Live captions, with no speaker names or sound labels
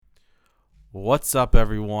What's up,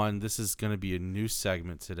 everyone? This is going to be a new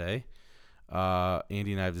segment today.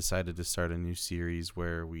 Andy and I have decided to start a new series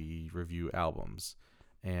where we review albums.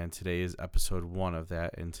 And today is episode 1 of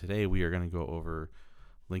that. And today we are going to go over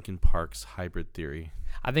Linkin Park's Hybrid Theory.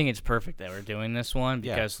 I think it's perfect that we're doing this one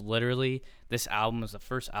because literally this album was the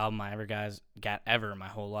first album I ever got ever in my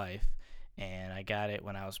whole life. And I got it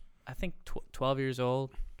when I was, I think, 12 years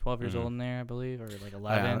old. 12 years old in there, I believe, or like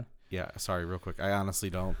 11. Sorry, real quick. I honestly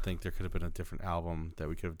don't think there could have been a different album that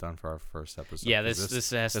we could have done for our first episode. Yeah, this has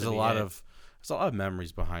to be there's a lot of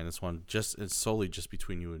memories behind this one. It's solely just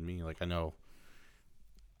between you and me. Like, I know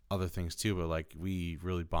other things too, but like we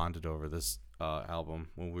really bonded over this album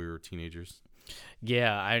when we were teenagers.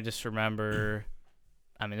 Yeah, I just remember.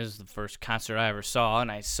 I mean, this is the first concert I ever saw, and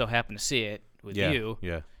I so happened to see it with you.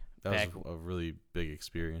 Yeah, that was a really big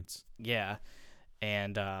experience. Yeah,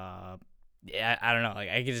 and I don't know. Like,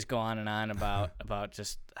 I could just go on and on about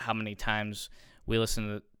just how many times we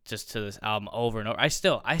listened to this album over and over. I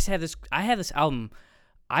had this album.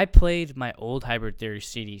 I played my old Hybrid Theory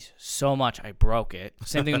CDs so much I broke it.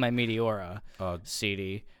 Same thing with my Meteora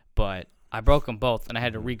CD, but I broke them both, and I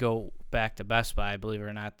had to re-go back to Best Buy. Believe it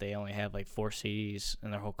or not, they only have like 4 CDs in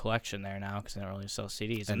their whole collection there now because they don't really sell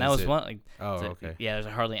CDs. And that was one. Like, okay. Yeah,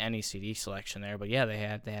 there's hardly any CD selection there, but yeah, they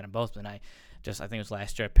had them both. And I think it was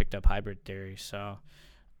last year I picked up Hybrid Theory. So,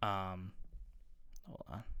 hold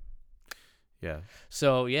on. Yeah.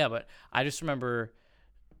 So yeah, but I just remember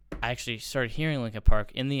I actually started hearing Linkin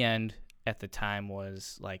Park. In the end, at the time,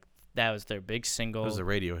 was like that was their big single. It was a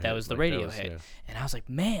radio hit. That was the radio hit. Yeah. And I was like,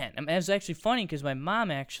 man. I mean, it was actually funny because my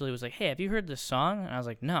mom actually was like, hey, have you heard this song? And I was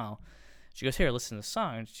like, no. She goes, here, listen to the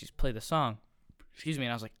song. And she's played the song. Excuse me.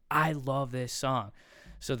 And I was like, I love this song.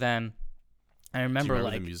 So then I remember, Do you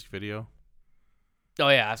remember the music video? Oh,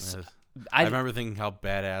 yeah. I remember thinking, how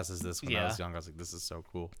badass is this when I was young. I was like, this is so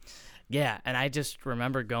cool. Yeah, and I just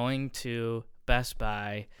remember going to Best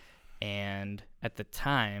Buy, and at the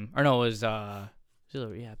time, or no, it was I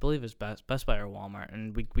believe it was Best Buy or Walmart,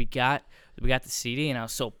 and we got the CD, and I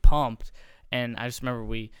was so pumped, and I just remember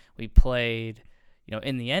we played,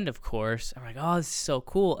 in the end, of course. I'm like, oh, this is so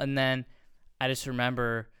cool, and then I just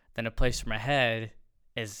remember then A Place for My Head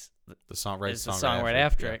is the song right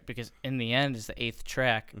after it, because in the end is the 8th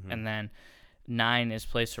track, and then 9 is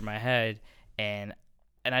Place for My Head, and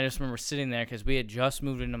I just remember sitting there because we had just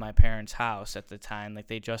moved into my parents' house at the time. Like,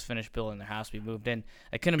 they just finished building their house. We moved in.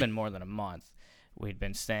 It couldn't have been more than a month. We'd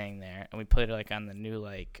been staying there, and we played it like on the new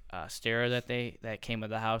stereo that came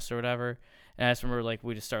with the house or whatever. And I just remember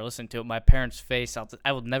we just started listening to it. My parents' face,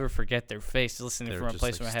 I will never forget their face listening from A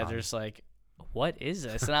Place in My Head. They're just like, what is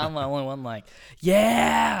this? And I'm the only one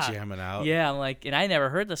yeah, jamming out. Yeah, I'm like, and I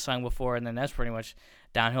never heard the song before, and then that's pretty much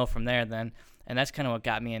downhill from there. Then, and that's kind of what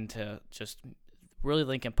got me into just. Really,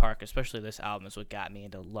 Linkin Park, especially this album, is what got me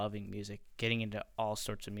into loving music, getting into all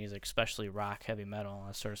sorts of music, especially rock, heavy metal, all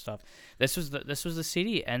that sort of stuff. This was the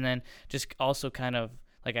CD, and then just also kind of,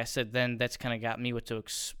 like I said, then that's kind of got me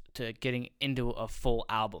to getting into a full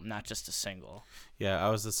album, not just a single. Yeah,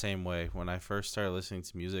 I was the same way. When I first started listening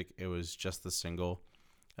to music, it was just the single,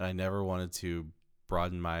 and I never wanted to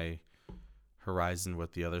broaden my horizon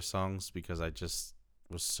with the other songs because I just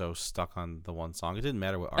was so stuck on the one song. It didn't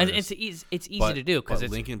matter what artist. And it's easy to do because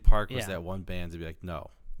Linkin Park was that one band to be like, no,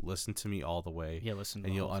 listen to me all the way. Yeah, listen.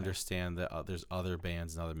 And you'll understand that there's other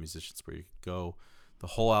bands and other musicians where you could go. The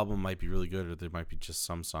whole album might be really good, or there might be just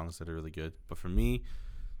some songs that are really good. But for me,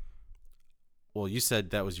 well, you said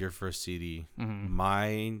that was your first CD. Mm-hmm.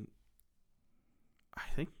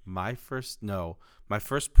 My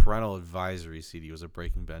first Parental Advisory CD was a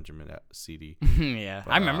Breaking Benjamin CD. Yeah,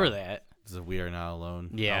 I remember that. It's a We Are Not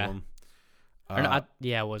Alone album.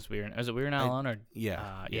 It was We Are Not Alone? Or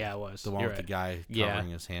yeah, it was. The one with the guy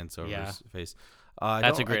covering his hands over his face.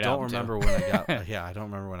 That's a great album. I don't remember when I got. I don't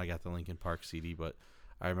remember when I got the Linkin Park CD, but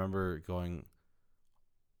I remember going,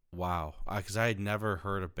 "Wow," because I had never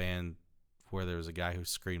heard a band where there was a guy who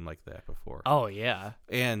screamed like that before. Oh yeah,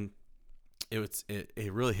 and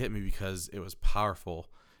it really hit me because it was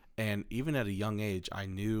powerful, and even at a young age, I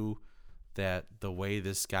knew that the way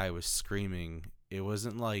this guy was screaming, it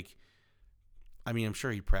wasn't like, I mean, I'm sure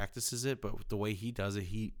he practices it, but the way he does it,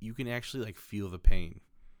 you can actually feel the pain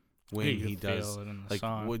when he does.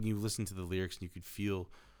 Song. When you listen to the lyrics, and you could feel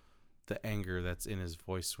the anger that's in his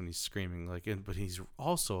voice when he's screaming. But he's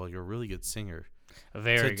also a really good singer. A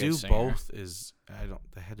very good singer. To do both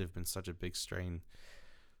that had to have been such a big strain.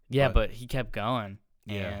 Yeah, but he kept going,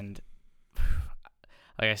 yeah. And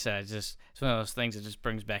like I said, it's one of those things that just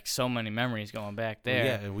brings back so many memories going back there.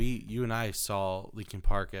 Yeah, and you and I saw Linkin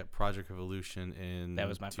Park at Project Revolution in that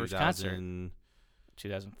was my first concert.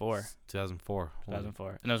 2004. 2004.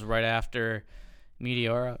 2004. And it was right after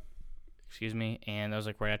Meteora, excuse me, and that was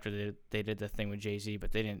like right after they did the thing with Jay-Z,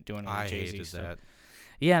 but they didn't do anything with Jay-Z. I hated that.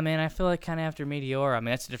 Yeah, man, I feel like kind of after Meteora, I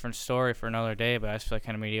mean, that's a different story for another day, but I just feel like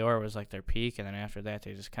kind of Meteora was like their peak, and then after that,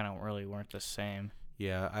 they just kind of really weren't the same.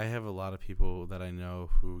 Yeah, I have a lot of people that I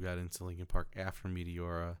know who got into Linkin Park after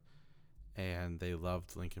Meteora, and they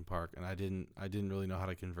loved Linkin Park, and I didn't really know how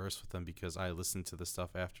to converse with them because I listened to the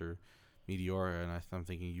stuff after Meteora, and I'm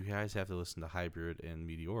thinking, you guys have to listen to Hybrid and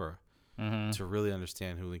Meteora to really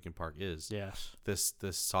understand who Linkin Park is. Yes. This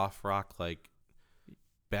soft rock, like,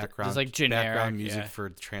 background music for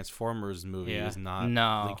Transformers movie is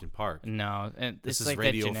not Linkin Park. No, and this is like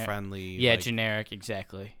radio friendly. Yeah, like, generic,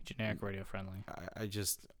 exactly. Generic radio friendly. I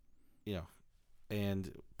just,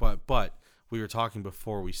 and but we were talking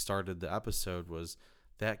before we started the episode was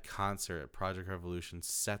that concert at Project Revolution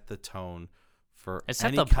set the tone for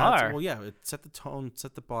any concert. Well, yeah, it set the tone,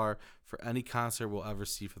 set the bar for any concert we'll ever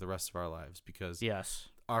see for the rest of our lives because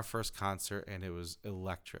our first concert and it was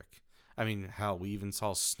electric. I mean, hell, we even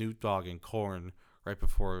saw Snoop Dogg and Korn right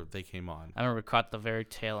before they came on. I remember we caught the very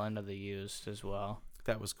tail end of the Used as well.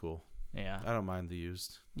 That was cool. Yeah. I don't mind the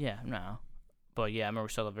Used. Yeah, no. But yeah, I remember we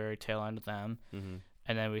saw the very tail end of them. Mm-hmm.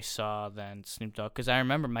 And then we saw Snoop Dogg. Because I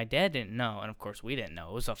remember my dad didn't know, and of course we didn't know.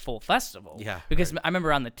 It was a full festival. Yeah. Because I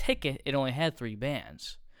remember on the ticket, it only had 3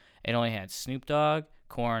 bands. It only had Snoop Dogg,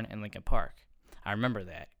 Korn, and Linkin Park. I remember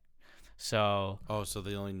that. So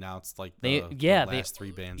they only announced like the last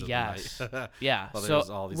 3 bands of the night. Yeah. Well, so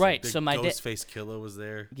all these, right. Like, so my Ghostface Killah was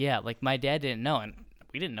there. Yeah, like my dad didn't know, and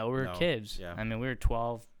we didn't know we were kids. Yeah. I mean, we were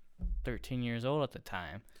 12, 13 years old at the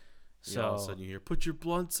time. So all of a sudden you hear, "Put your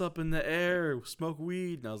blunts up in the air, smoke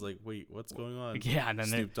weed," and I was like, "Wait, what's going on?" Yeah. And then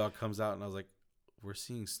Snoop Dogg comes out, and I was like, "We're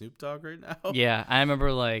seeing Snoop Dogg right now." Yeah, I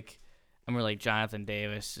remember like Jonathan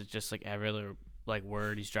Davis is just like every other like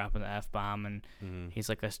word he's dropping the F-bomb and he's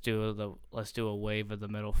like let's do a wave of the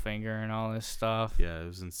middle finger and all this stuff. Yeah, it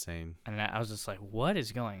was insane. And I was just like, what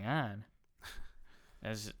is going on?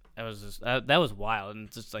 That was wild,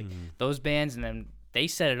 and just like those bands, and then they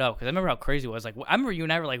set it up because I remember how crazy it was. Like I remember you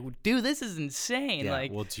and I were like, dude, this is insane. Yeah.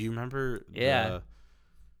 Like, well, do you remember? Yeah.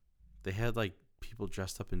 They had like people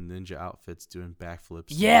dressed up in ninja outfits doing backflips.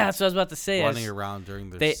 Yeah, that's what I was about to say. Running around during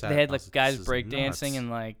their set. They had like guys breakdancing and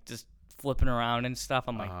like just flipping around and stuff.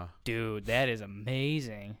 I'm like, dude, that is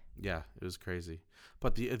amazing. Yeah, it was crazy.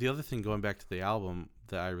 But the other thing, going back to the album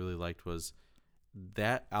that I really liked was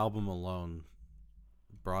that album alone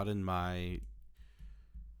broadened my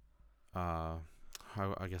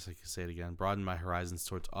I guess I could say it again, broadened my horizons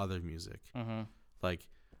towards other music. Mm-hmm. Like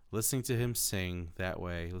listening to him sing that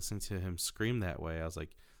way, listening to him scream that way, I was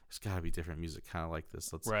like, there's got to be different music kind of like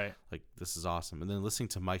this. Like, this is awesome. And then listening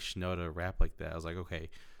to Mike Shinoda rap like that, I was like, okay,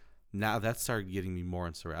 now that started getting me more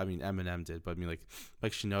into rap. I mean, Eminem did, but I mean, like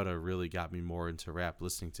Mike Shinoda really got me more into rap,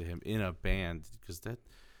 listening to him in a band, because I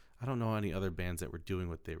don't know any other bands that were doing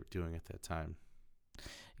what they were doing at that time.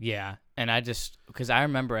 Yeah, and because I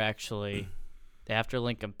remember actually after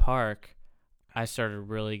Linkin Park, I started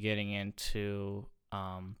really getting into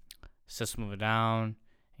System of a Down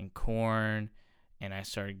and Korn, and I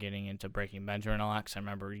started getting into Breaking Benjamin a lot because I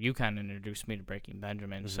remember you kind of introduced me to Breaking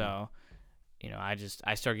Benjamin. Mm-hmm. So,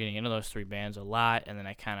 I started getting into those 3 bands a lot, and then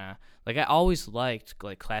I kind of like I always liked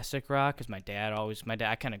like classic rock because my dad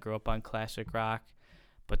I kind of grew up on classic rock,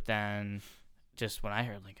 but then just when I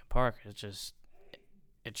heard Linkin Park,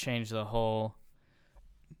 it changed my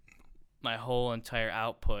whole entire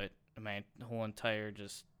output, my whole entire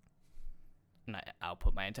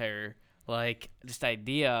my entire like just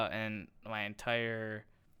idea and my entire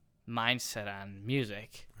mindset on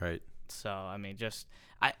music. Right. So I mean,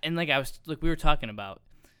 we were talking about,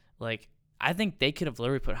 like I think they could have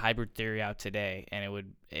literally put Hybrid Theory out today, and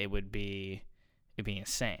it'd be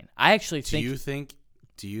insane. I actually think.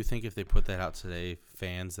 Do you think if they put that out today,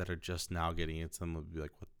 fans that are just now getting into them would be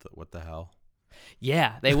like, what the hell?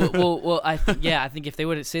 Yeah, they would. Well, I think if they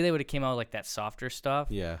would have came out with like that softer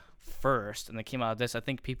stuff, first, and they came out with this, I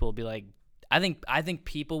think people would be like, I think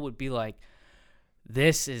people would be like,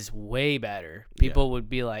 this is way better. People would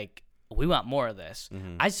be like, we want more of this.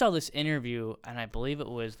 Mm-hmm. I saw this interview, and I believe it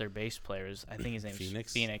was their bass players. I think his name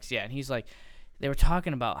is Phoenix. Yeah, and he's like, they were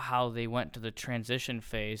talking about how they went to the transition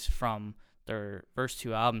phase from their first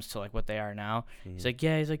 2 albums to like what they are now. Mm-hmm. He's like,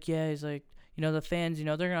 the fans,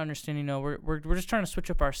 they're gonna understand. We're just trying to switch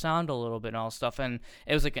up our sound a little bit and all stuff. And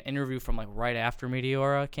it was like an interview from like right after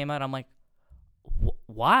Meteora came out. I'm like,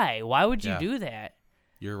 why? Why would you do that?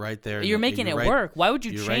 You're right there. You're making it work. Why would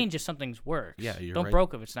you change if something's works? Yeah, you're don't right.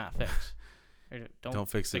 Broke if it's not fixed. Don't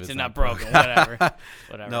fix it if it's not broken. Whatever.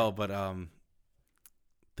 No, but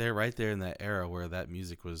they're right there in that era where that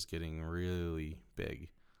music was getting really big.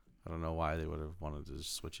 I don't know why they would have wanted to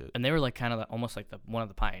just switch it. And they were like kind of almost like one of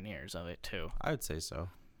the pioneers of it too. I would say so.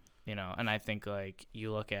 And I think like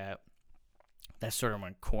you look at that's sort of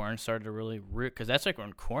when Korn started to really because that's like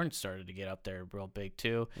when Korn started to get up there real big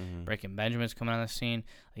too. Mm-hmm. Breaking Benjamin's coming on the scene.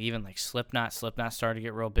 Like even like Slipknot started to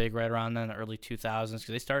get real big right around then, the early 2000s, because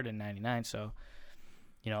they started in '99. So,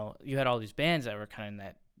 you had all these bands that were kind of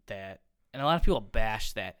that, and a lot of people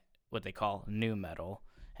bash that what they call new metal,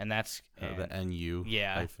 and that's the NU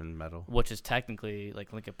hyphen metal, which is technically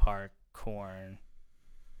like Linkin Park, Korn,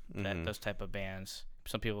 those type of bands.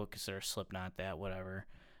 Some people consider Slipknot that, whatever,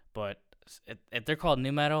 but if they're called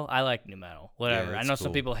new metal, I like new metal. Whatever. I know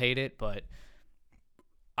some people hate it, but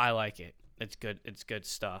I like it. It's good. It's good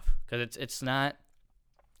stuff because it's not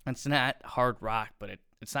hard rock, but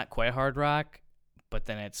it's not quite hard rock. But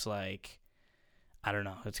then it's like, I don't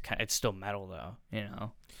know. It's still metal though.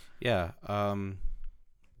 Yeah.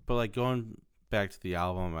 But like going back to the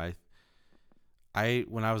album, I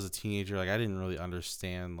when I was a teenager, like I didn't really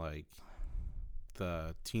understand like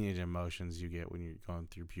the teenage emotions you get when you're going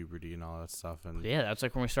through puberty and all that stuff. And yeah, that's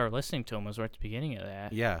like when we started listening to them, was right at the beginning of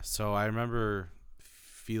that. Yeah, so I remember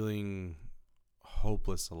feeling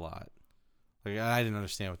hopeless a lot. Like I didn't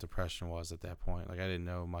understand what depression was at that point. Like I didn't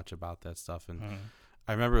know much about that stuff. And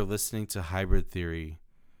I remember listening to Hybrid Theory,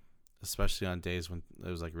 especially on days when it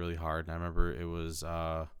was like really hard. And I remember it was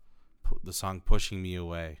the song Pushing Me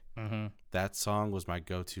Away. That song was my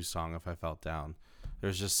go-to song if I felt down.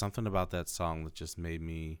 There's just something about that song that just made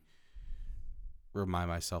me remind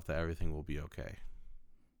myself that everything will be okay.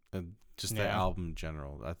 And just the album in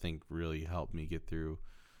general, I think really helped me get through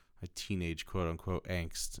a teenage quote-unquote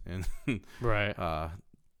angst and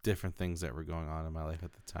different things that were going on in my life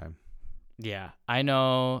at the time. Yeah, I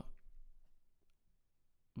know,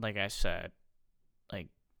 like I said, like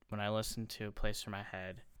when I listen to A Place for My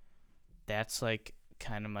Head, that's like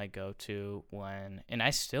kind of my go-to when, and I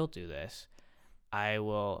still do this, I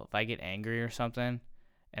will, if I get angry or something,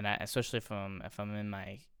 and especially if I'm in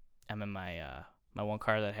my my one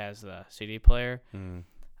car that has the CD player,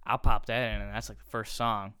 I'll pop that in, and that's like the first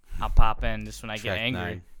song I'll pop in just when I get angry.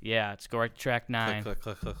 9. Yeah, it's go right to track 9. Click,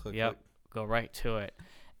 click, click, click, yep, click. Go right to it,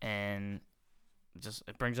 and just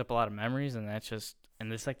it brings up a lot of memories, and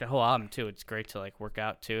it's like the whole album too. It's great to like work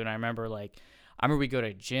out too, and I remember we go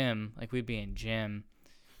to gym, like we'd be in gym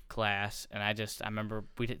class, and I remember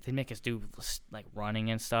they'd make us do like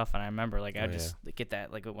running and stuff, and I remember like I'd just get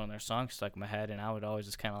that like one of their songs stuck in my head, and I would always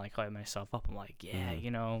just kind of like hype myself up. I'm like,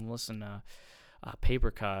 listen to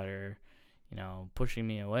Paper Cut or Pushing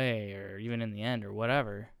Me Away or even In the End or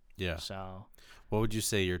whatever. Yeah. So what would you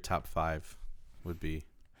say your top 5 would be?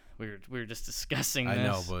 We were just discussing this. I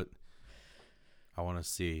know, but I want to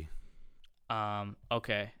see.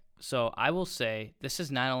 Okay, so I will say this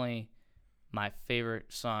is not only my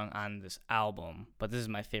favorite song on this album, but this is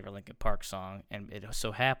my favorite Linkin Park song, and it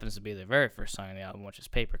so happens to be the very first song on the album, which is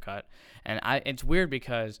Paper Cut. And it's weird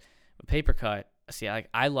because with Paper Cut, see,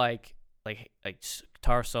 I like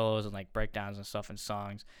guitar solos and like breakdowns and stuff in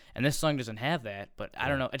songs, and this song doesn't have that. But I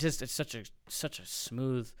don't know, it's such a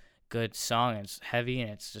smooth, good song, and it's heavy,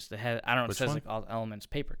 and it's just I don't know. It says like all the elements.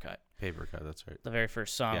 Paper Cut, that's right. The very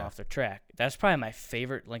first song off their track. That's probably my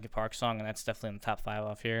favorite Linkin Park song, and that's definitely in the top 5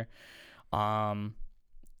 off here.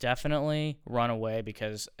 Definitely Runaway,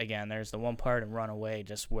 because again, there's the one part in Runaway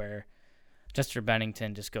just where Chester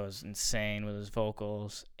Bennington just goes insane with his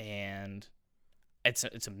vocals, and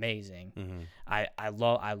it's amazing. I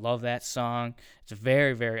love that song. It's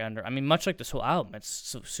very, very much like this whole album,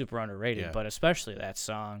 it's super underrated, but especially that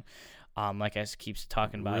song. Like I keeps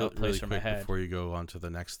talking about, A Place for My Head. Before you go on to the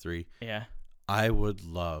next 3, I would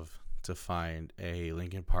love to find a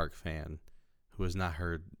Linkin Park fan who has not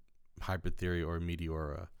heard Hybrid Theory or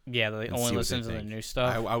Meteora. Yeah, they only listen to the new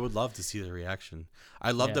stuff. I would love to see the reaction.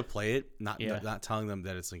 I'd love to play it, not telling them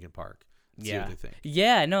that it's Linkin Park. See what they think.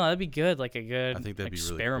 Yeah, no, that'd be good. Like a good I think that'd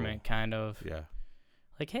experiment, be really cool. kind of. Yeah.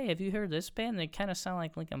 Like, hey, have you heard this band? They kind of sound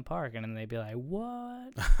like Linkin Park. And then they'd be like,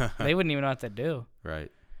 what? They wouldn't even know what to do.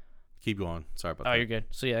 Right. Keep going. Sorry about that. Oh, you're good.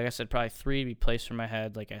 So, yeah, like I said, probably 3 be Place for My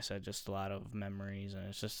Head. Like I said, just a lot of memories. And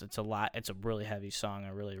it's a lot. It's a really heavy song. I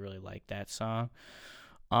really, really like that song.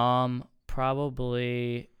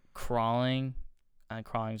 Probably Crawling.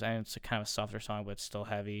 Crawling's, it's a kind of a softer song, but it's still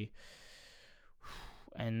heavy.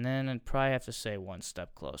 And then I'd probably have to say One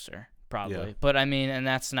Step Closer, probably. Yeah. But and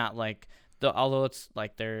that's not like although it's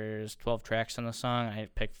like there's 12 tracks on the song, I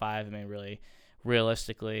pick 5. Really,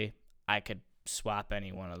 realistically, I could swap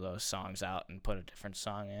any one of those songs out and put a different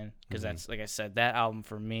song in, because that's, like I said, that album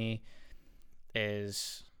for me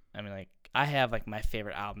is, I have like my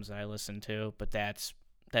favorite albums that I listen to, but that's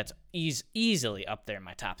easily up there in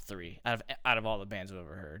my top 3 out of all the bands I've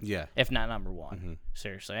ever heard. Yeah. If not number 1.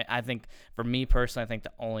 Seriously. I think for me personally, I think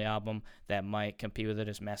the only album that might compete with it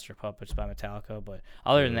is Master of Puppets by Metallica, but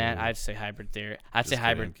other than that, I'd say Hybrid Theory. I'm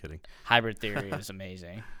kidding. Hybrid Theory is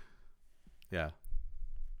amazing. Yeah.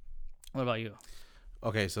 What about you?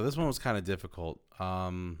 Okay, so this one was kind of difficult.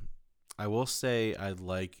 I will say I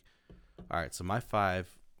like. All right, so my 5,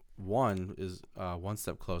 1 is One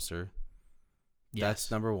Step Closer. Yes.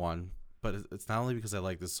 That's number 1, but it's not only because I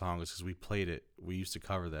like this song; it's because we played it. We used to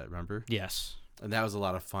cover that, remember? Yes. And that was a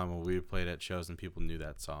lot of fun when we would play it at shows and people knew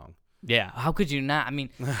that song. Yeah. How could you not? I mean,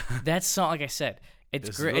 that song, like I said, it's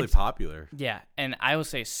great. It's really popular. Yeah, and I would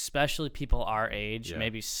say especially people our age, Yeah.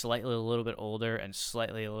 maybe slightly a little bit older and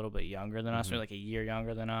slightly a little bit younger than us, maybe like a year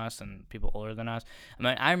younger than us and people older than us. I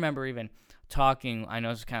mean, I remember even talking, I know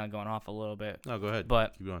this is kind of going off a little bit. No, go ahead.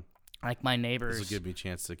 But keep going. like my neighbors. This will give me a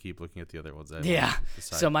chance to keep looking at the other ones. Yeah.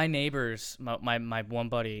 So my neighbors, my one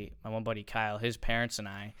buddy Kyle, his parents and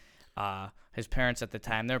I, his parents at the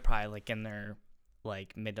time, they're probably like in their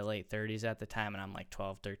like mid to late 30s at the time, and I'm like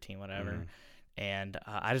 12, 13, whatever. And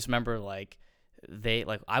I just remember like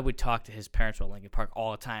I would talk to his parents about Linkin Park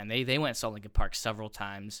all the time. They went and saw Linkin Park several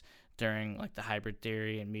times during like the Hybrid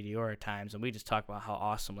Theory and Meteora times, and we just talked about how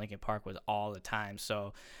awesome Linkin Park was all the time.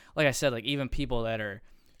 So like I said, like even people that are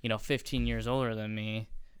 15 years older than me,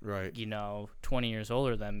 right? 20 years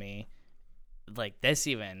older than me, like that's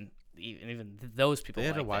even those people. They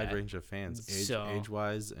had like a wide that. range of fans, age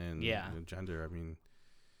wise and gender. I mean,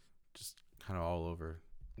 just kind of all over.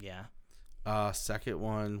 Yeah. Second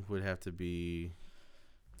one would have to be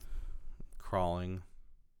Crawling.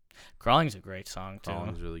 Crawling's a great song too.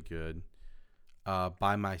 Crawling's really good.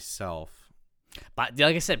 By Myself. But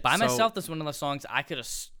like I said, By Myself is one of the songs I could have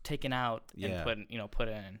taken out and put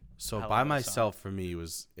in. So By Myself for me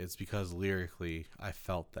it's because lyrically I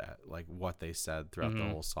felt that, like what they said throughout the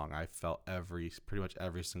whole song. I felt pretty much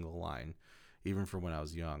every single line, even from when I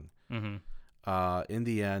was young. In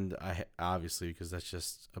the end, I obviously, because that's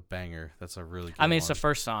just a banger. That's a really good I mean, one. it's the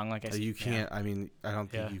first song. Like I said, you can't. I mean, I don't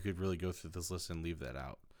think you could really go through this list and leave that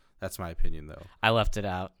out. That's my opinion, though. I left it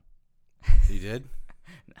out. You did?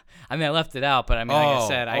 I mean, I left it out, but I mean, like I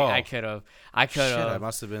said, I could have. Shit, I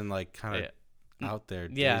must have been like kind of out there.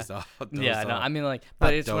 Dozed off, I mean, like,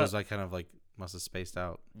 but it's I kind of like must have spaced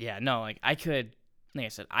out. Yeah, no, like I could. Like I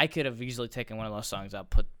said, I could have easily taken one of those songs out,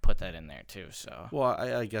 put that in there too. So. Well,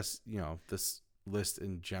 I guess this list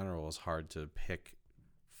in general is hard to pick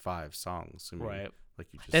 5 songs. I mean, right. Like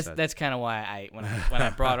you just said. That's kind of why when I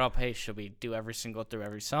brought up, hey, should we do every single through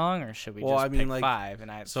every song, or should we pick 5?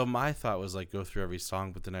 And so my thought was like go through every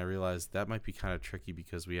song, but then I realized that might be kind of tricky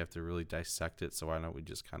because we have to really dissect it. So why don't we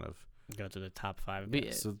just kind of go to the top 5?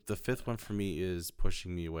 Yeah, so the 5th one for me is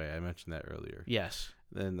Pushing Me Away. I mentioned that earlier. Yes.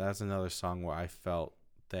 Then that's another song where I felt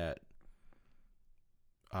that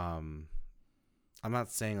I'm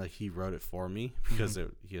not saying like he wrote it for me because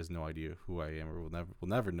he has no idea who I am, or we'll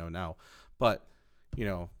never know now. But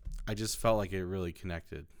I just felt like it really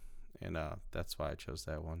connected, and that's why I chose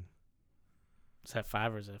that one. Is that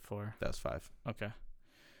 5 or is that 4? That's 5. Okay.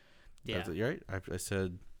 Yeah. You're right. I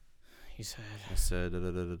said. He said. I said.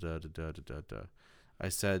 I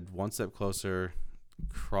said One Step Closer,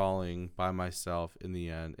 Crawling, By Myself, In the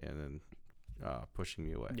End, and then Pushing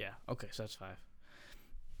Me Away. Yeah. Okay. So that's 5.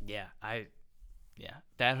 Yeah.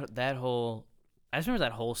 That whole. I just remember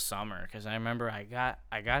that whole summer because I remember I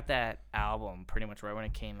got that album pretty much right when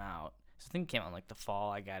it came out. So I think it came out in like the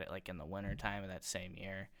fall. I got it like in the winter time of that same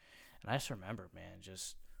year, and I just remember, man,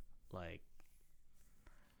 just like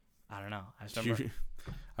I don't know. I just remember.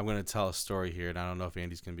 I'm gonna tell a story here, and I don't know if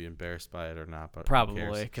Andy's gonna be embarrassed by it or not, but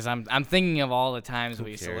probably because I'm thinking of all the times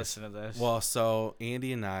we used to listen to this. Well, so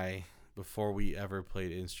Andy and I, before we ever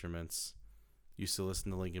played instruments, used to listen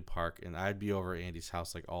to Linkin Park, and I'd be over at Andy's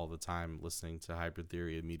house like all the time listening to Hybrid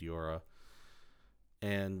Theory and Meteora,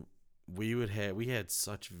 and we had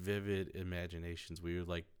such vivid imaginations. We would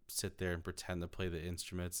like sit there and pretend to play the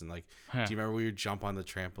instruments, and like do you remember we would jump on the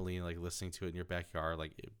trampoline like listening to it in your backyard,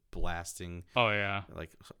 like it blasting? Oh yeah, like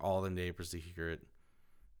all the neighbors to hear it.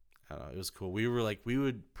 I don't know, it was cool. We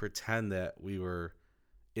would pretend that we were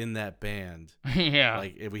in that band. Yeah,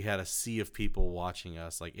 like if we had a sea of people watching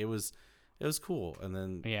us, like it was cool. And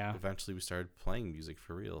then eventually we started playing music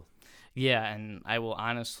for real. Yeah, and I will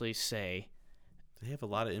honestly say they have a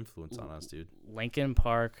lot of influence on us, dude. Linkin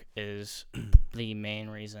Park is the main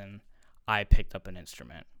reason I picked up an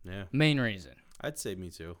instrument. Yeah. Main reason. I'd say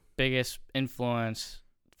me too. Biggest influence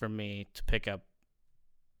for me to pick up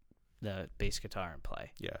the bass guitar and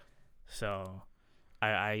play. Yeah. So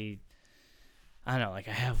I I don't know, like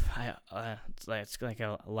it's like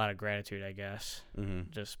a lot of gratitude, I guess,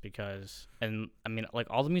 just because. And I mean, like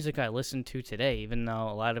all the music I listen to today, even though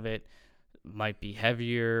a lot of it might be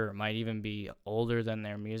heavier or might even be older than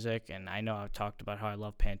their music, and I know I've talked about how I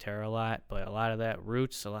love Pantera a lot, but a lot of that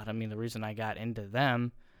roots, the reason I got into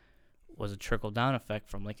them was a trickle down effect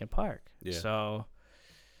from Linkin Park. Yeah. So,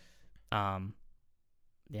 yeah,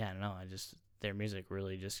 no, their music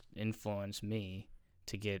really just influenced me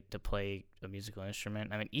to get to play a musical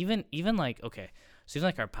instrument. I mean, even like, okay, so even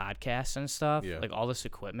like our podcasts and stuff, like all this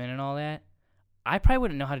equipment and all that, I probably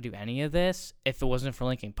wouldn't know how to do any of this if it wasn't for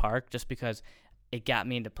Linkin Park, just because it got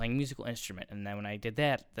me into playing a musical instrument. And then when I did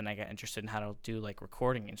that, then I got interested in how to do like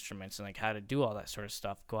recording instruments and like how to do all that sort of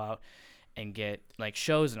stuff, go out and get like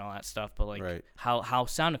shows and all that stuff, but like how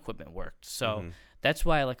sound equipment worked. So that's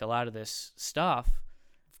why like a lot of this stuff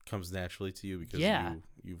comes naturally to you because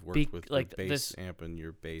you've worked with like your bass this amp and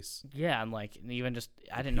your bass. Yeah, and like even just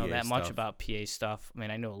I didn't know that much about PA stuff. I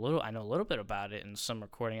mean, I know a little bit about it in some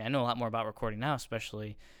recording. I know a lot more about recording now,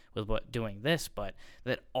 especially with doing this, but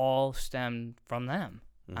that all stemmed from them.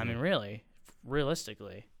 I mean, really,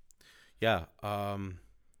 realistically. Yeah. I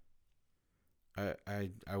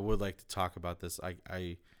would like to talk about this.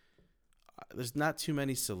 I there's not too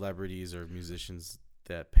many celebrities or musicians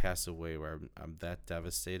that pass away where I'm that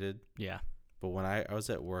devastated. Yeah. But when I was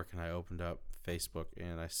at work and I opened up Facebook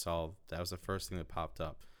and I saw that was the first thing that popped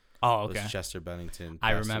up. Oh, okay. It was Chester Bennington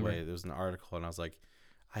passed I remember. away. There was an article and I was like,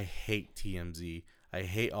 I hate TMZ. I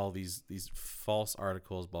hate all these false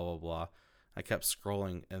articles, blah, blah, blah. I kept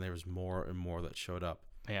scrolling and there was more and more that showed up.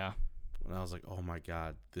 Yeah. And I was like, oh my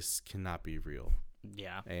God, this cannot be real.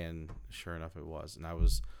 Yeah. And sure enough, it was. And I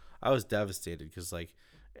was devastated because, like,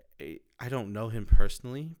 I don't know him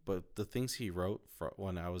personally, but the things he wrote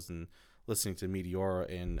when I was listening to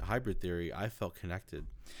Meteora and Hybrid Theory, I felt connected.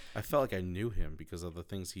 I felt like I knew him because of the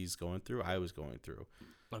things he's going through, I was going through.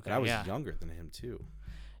 Okay, and I was younger than him, too.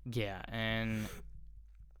 Yeah, and,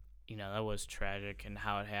 that was tragic and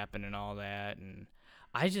how it happened and all that. And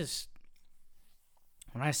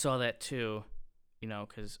when I saw that, too,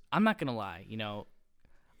 because I'm not going to lie,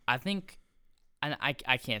 I think... And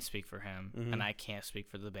I can't speak for him, and I can't speak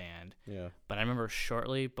for the band. Yeah. But I remember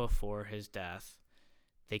shortly before his death,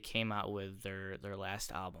 they came out with their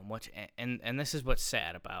last album, which and this is what's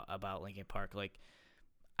sad about Linkin Park. Like,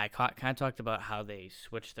 I kind of talked about how they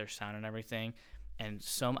switched their sound and everything, and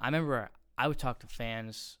I remember I would talk to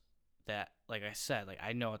fans that, like I said, like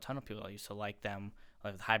I know a ton of people that used to like them,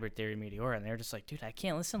 like with Hybrid Theory, Meteora, and they're just like, dude, I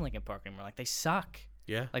can't listen to Linkin Park anymore. Like, they suck.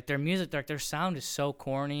 Yeah. Like their music, like their sound is so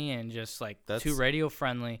corny and just like too radio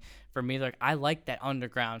friendly for me. Like I like that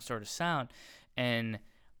underground sort of sound. And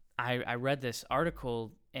I read this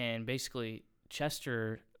article and basically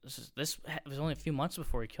Chester, this was only a few months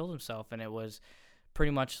before he killed himself. And it was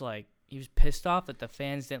pretty much like he was pissed off that the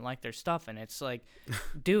fans didn't like their stuff. And it's like,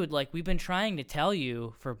 dude, like we've been trying to tell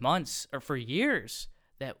you for months or for years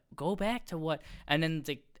that go back to what, and then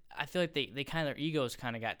I feel like they kind of, their egos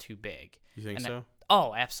kind of got too big. You think so?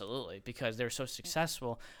 Oh, absolutely, because they're so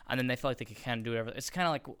successful, and then they felt like they could kind of do whatever. It's kind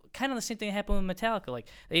of the same thing that happened with Metallica. Like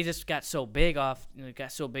they just got so big got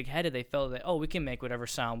so big headed. They felt that we can make whatever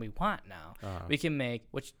sound we want now. We can make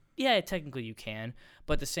technically you can,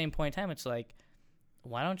 but at the same point in time, it's like,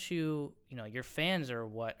 why don't you your fans are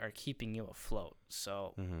what are keeping you afloat.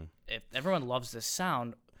 So if everyone loves this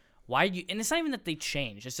sound, why you? And it's not even that they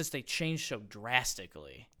change. It's just they change so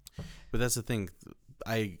drastically. But that's the thing.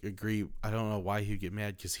 I agree. I don't know why he'd get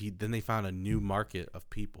mad because then they found a new market of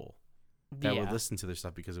people that would listen to their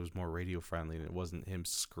stuff because it was more radio friendly and it wasn't him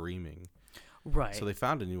screaming. Right. So they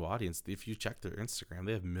found a new audience. If you check their Instagram,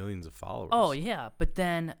 they have millions of followers. Oh yeah, but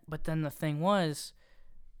then the thing was,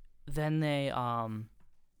 then they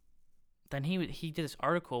then he did this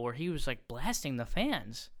article where he was like blasting the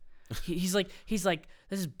fans. he's like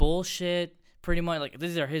this is bullshit. Pretty much, like,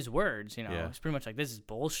 these are his words, It's pretty much like, this is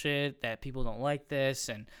bullshit, that people don't like this,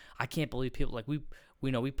 and I can't believe people, like,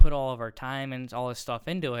 we put all of our time and all this stuff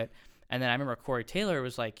into it. And then I remember Corey Taylor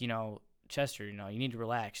was like, Chester, you need to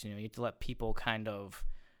relax, you have to let people kind of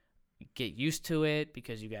get used to it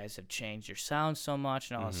because you guys have changed your sound so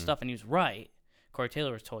much and all this stuff. And he was right. Corey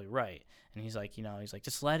Taylor was totally right. And he's like,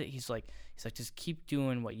 just let it, he's like, just keep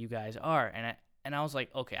doing what you guys are. And I was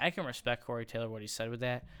like, okay, I can respect Corey Taylor, what he said with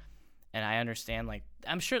that. And I understand, like,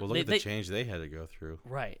 I'm sure. Well, look at the change they had to go through.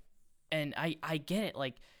 Right. And I get it.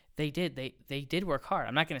 Like, they did work hard.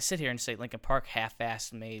 I'm not going to sit here and say Linkin Park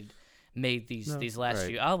half-assed made these last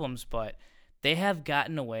few albums, but they have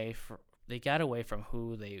gotten away from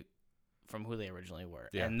who they originally were.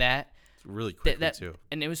 Yeah. And that really quickly too.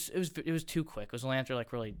 And it was too quick. It was only after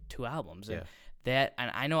like really 2 albums. And that,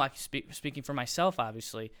 and I know I can speaking for myself,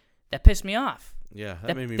 obviously, that pissed me off. Yeah,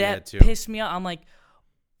 that made me that mad too. Pissed me off. I'm like,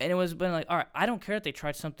 and it was been like, all right, I don't care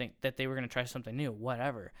that they were gonna try something new,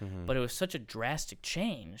 whatever. Mm-hmm. But it was such a drastic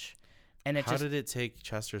change, and how did it take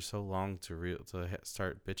Chester so long to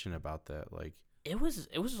start bitching about that? Like, it was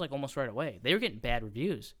like almost right away. They were getting bad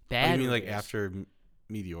reviews. You mean like after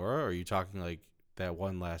Meteora, or are you talking like that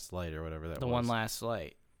One Last Light or whatever that was? The One Last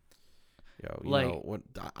Light. Yo, you know,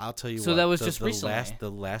 I'll tell you what. So that was just recently. The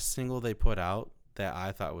last single they put out that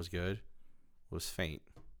I thought was good was Faint,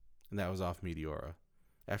 and that was off Meteora.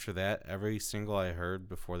 After that, every single I heard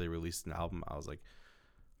before they released an album, I was like,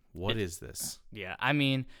 what is this? Yeah, I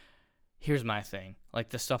mean, here's my thing. Like,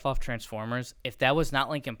 the stuff off Transformers, if that was not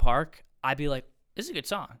Linkin Park, I'd be like, this is a good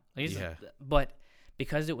song. But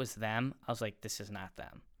because it was them, I was like, this is not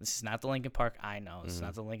them. This is not the Linkin Park I know. This is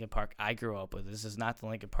not the Linkin Park I grew up with. This is not the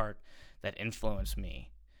Linkin Park that influenced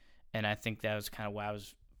me. And I think that was kind of why I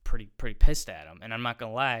was pretty pissed at them. And I'm not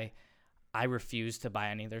going to lie, I refused to buy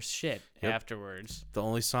any of their shit afterwards. The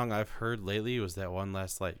only song I've heard lately was that One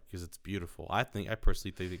Last Light because it's beautiful. I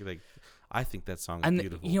personally think I think that song is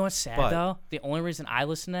beautiful. You know what's sad though? The only reason I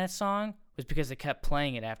listened to that song was because they kept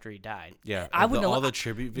playing it after he died. Yeah, all the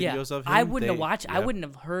tribute videos of him. I wouldn't have watched. Yep. I wouldn't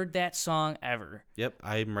have heard that song ever. Yep,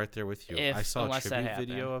 I'm right there with you. I saw a tribute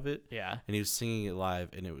video of it. Yeah, and he was singing it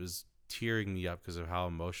live, and it was tearing me up because of how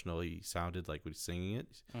emotional he sounded like when he was singing it.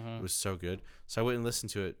 Mm-hmm. It was so good. So I went and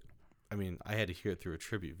listened to it. I mean, I had to hear it through a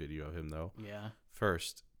tribute video of him, though. Yeah.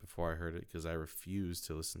 First, before I heard it, because I refused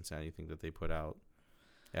to listen to anything that they put out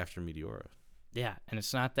after Meteora. Yeah, and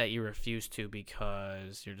it's not that you refuse to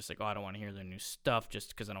because you're just like, oh, I don't want to hear their new stuff just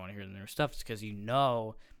because I don't want to hear their new stuff. It's because you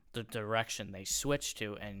know the direction they switch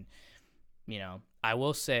to. And, you know, I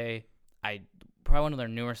will say, probably one of their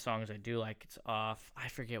newer songs I do like, it's off. I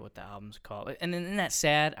forget what the album's called. And isn't that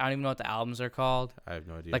sad? I don't even know what the albums are called. I have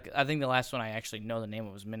no idea. Like, I think the last one I actually know the name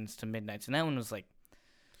of was Minutes to Midnights, and that one was like,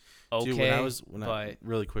 okay. Dude,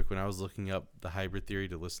 really quick, when I was looking up the Hybrid Theory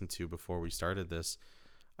to listen to before we started this,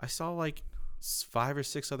 I saw like 5 or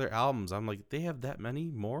 6 other albums. I'm like, they have that many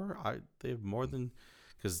more? They have more than,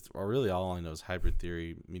 because really all I know is Hybrid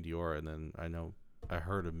Theory, Meteora, and then I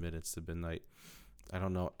heard of Minutes to Midnight. I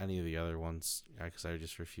don't know any of the other ones because I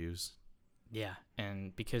just refuse. Yeah,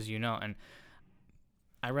 and because and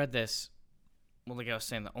I read this. Well, like I was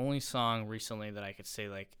saying, the only song recently that I could say,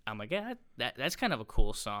 like, I'm like, yeah, that's kind of a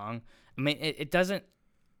cool song. I mean, it doesn't.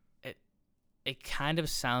 It kind of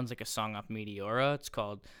sounds like a song off Meteora. It's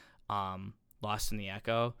called Lost in the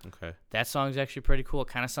Echo. Okay. That song's actually pretty cool. It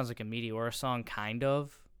kind of sounds like a Meteora song, kind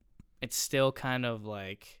of. It's still kind of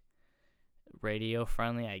like radio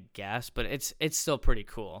friendly, I guess, but it's still pretty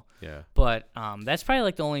cool. Yeah. But that's probably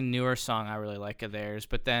like the only newer song I really like of theirs.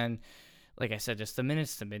 But then, like I said, just the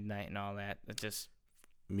Minutes to Midnight and all that. It just.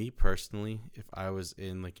 Me personally, if I was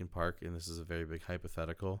in Linkin Park, and this is a very big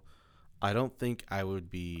hypothetical, I don't think I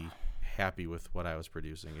would be happy with what I was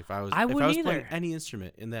producing. If I was playing any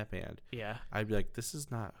instrument in that band, yeah, I'd be like, this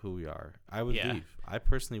is not who we are. I would leave. I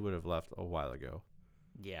personally would have left a while ago.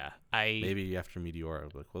 Yeah, maybe after Meteora,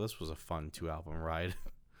 I'd be like, well, this was a fun 2-album ride.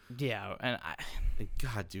 Yeah, and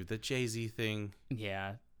God, dude, the Jay-Z thing.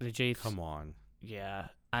 Yeah, the Jay. Come on. Yeah,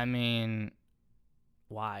 I mean,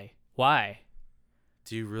 why?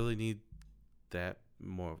 Do you really need that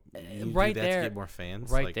more? Right there to get more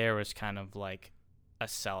fans. Right, there was kind of like a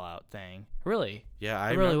sellout thing. Really? Yeah,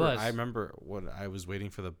 I remember when I was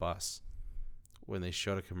waiting for the bus when they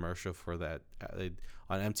showed a commercial for that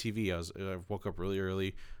on MTV. I woke up really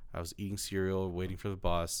early. I was eating cereal, waiting for the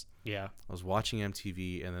bus. Yeah. I was watching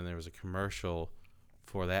MTV, and then there was a commercial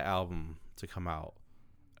for that album to come out.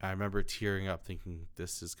 I remember tearing up thinking,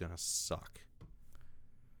 this is going to suck.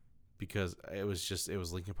 Because it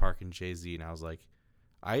was Linkin Park and Jay-Z, and I was like,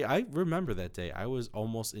 I remember that day. I was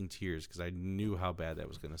almost in tears because I knew how bad that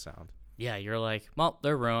was going to sound. Yeah, you're like, well,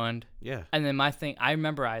 they're ruined. Yeah. And then my thing, I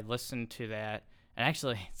remember I listened to that, and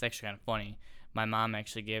actually, it's actually kind of funny. My mom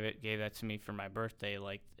actually gave that to me for my birthday.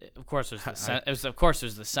 Like, of course, it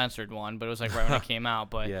was the censored one, but it was like right when it came out.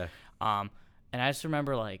 But yeah. And I just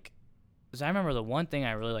remember because I remember the one thing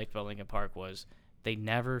I really liked about Linkin Park was they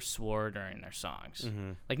never swore during their songs.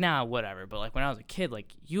 Mm-hmm. Like, now, whatever. But like when I was a kid,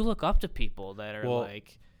 like you look up to people that are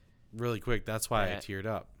like. Really quick, that's why I teared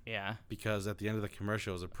up. Yeah. Because at the end of the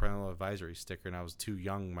commercial, it was a parental advisory sticker, and I was too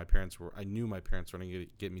young. I knew my parents were going to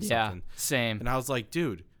get me something. Yeah, same. And I was like,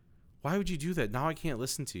 dude, why would you do that? Now I can't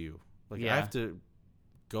listen to you. Like, I have to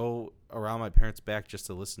go around my parents' back just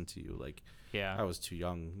to listen to you. Like, yeah, I was too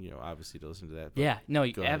young, obviously to listen to that. Yeah, no,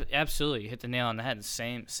 absolutely. You hit the nail on the head.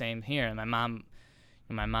 Same here. And my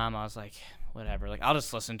mom, I was like, whatever. Like I'll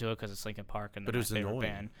just listen to it because it's Linkin Park and but they're it was my favorite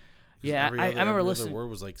annoying. band. Yeah, Every I remember every listening. other word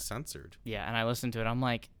was like censored. Yeah, and I listened to it. I'm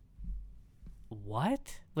like, what?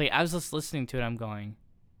 Like I was just listening to it. I'm going,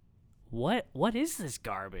 what? What is this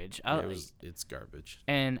garbage? Yeah, it's garbage.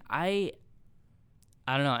 And I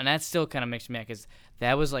don't know, and that still kind of makes me mad because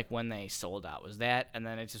that was like when they sold out. Was that, and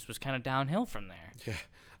then it just was kind of downhill from there. Yeah,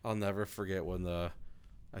 I'll never forget when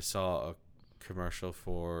I saw a commercial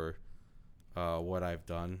for What I've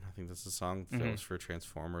Done. I think that's the song that was for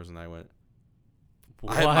Transformers, and I went,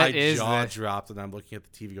 my jaw dropped, and I'm looking at the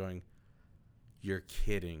TV going, "You're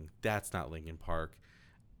kidding? That's not Linkin Park."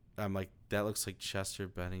 I'm like, that looks like Chester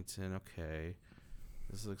Bennington. Okay,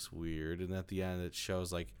 this looks weird. And at the end, it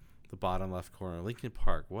shows like the bottom left corner, Linkin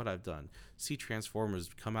Park, What I've Done. See Transformers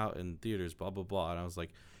come out in theaters, blah blah blah. And I was like,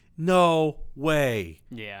 no way.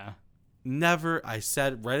 Yeah. Never. I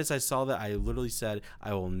said right as I saw that, I literally said,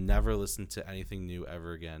 I will never listen to anything new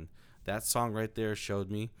ever again. That song right there showed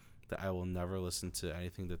me that I will never listen to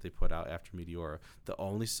anything that they put out after Meteora. The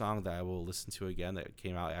only song that I will listen to again that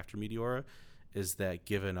came out after Meteora is that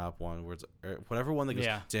Given Up one, where it's, whatever one that goes,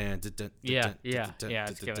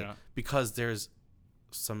 it's Given Up. Because there's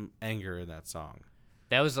some anger in that song.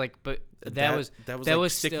 That was like, but that was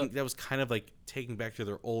kind of like taking back to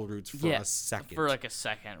their old roots for a second. For like a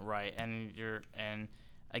second, right? And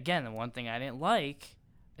again, the one thing I didn't like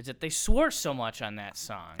is that they swore so much on that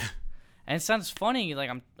song. And it sounds funny, like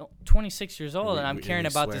I'm 26 years old and I'm caring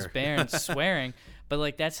about this band swearing, but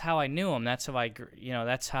like that's how I knew them. That's how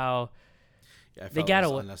that's how they got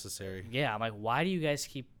it unnecessary. Yeah, I'm like, why do you guys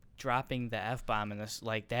keep dropping the F-bomb in this?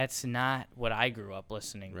 Like, that's not what I grew up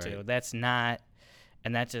listening to. That's not,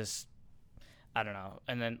 and that just, I don't know.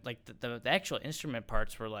 And then like the actual instrument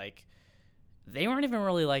parts were like, they weren't even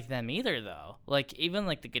really like them either, though. Like even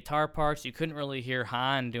like the guitar parts, you couldn't really hear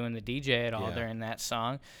Han doing the DJ at all during that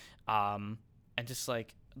song. And just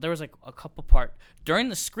like there was like a couple part during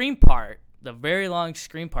the scream part, the very long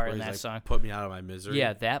scream part in that like, song. Put me out of my misery.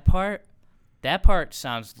 Yeah, that part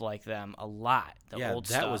sounds like them a lot. Old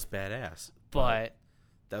stuff. That was badass. But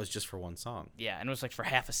that was just for one song. Yeah, and it was like for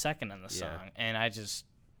half a second in the song, and I just.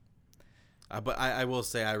 But I will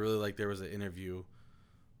say I really like there was an interview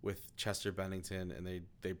with Chester Bennington, and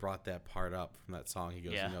they brought that part up from that song. He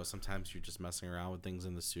goes, sometimes you're just messing around with things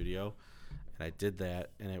in the studio. And I did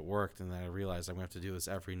that, and it worked. And then I realized I'm going to have to do this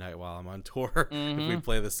every night while I'm on tour if we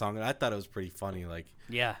play this song. And I thought it was pretty funny. Like,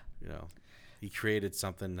 he created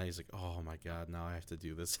something, and he's like, oh, my God, now I have to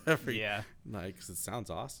do this every night because it sounds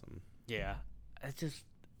awesome. Yeah. It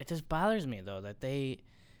just bothers me, though, that they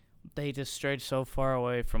just strayed so far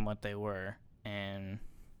away from what they were. And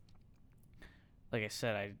like I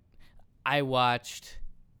said, I watched,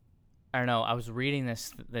 I don't know, I was reading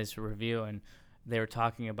this review, and they were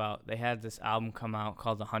talking about they had this album come out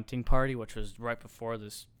called The Hunting Party, which was right before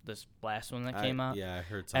this last one that came out. Yeah, I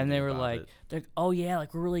heard something. And they were about like, it. oh yeah,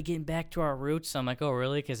 like we're really getting back to our roots. I'm like, oh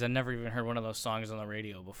really? Because I never even heard one of those songs on the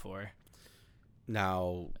radio before.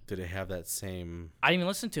 Now, did it have that same? I didn't even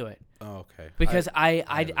listen to it. Oh, okay. Because I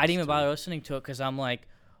didn't even bother listening to it because I'm like,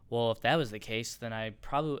 well, if that was the case, then I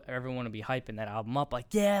probably everyone would be hyping that album up. Like,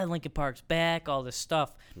 yeah, Linkin Park's back, all this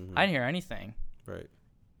stuff. Mm-hmm. I didn't hear anything. Right.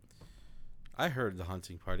 I heard The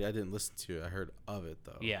Hunting Party. I didn't listen to it. I heard of it,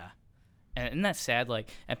 though. Yeah. And isn't that sad? Like,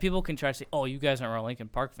 and people can try to say, oh, you guys aren't real Linkin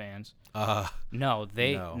Park fans.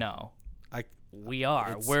 No. We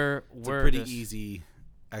are. We're a pretty easy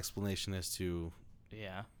explanation as to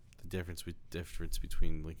the difference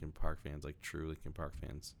between Linkin Park fans, like true Linkin Park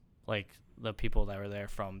fans. Like the people that were there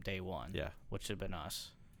from day one. Yeah. Which have been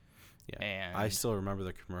us. Yeah. And I still remember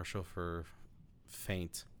the commercial for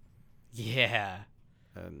Faint. Yeah.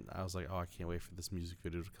 And I was like, oh, I can't wait for this music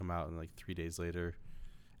video to come out. And like 3 days later,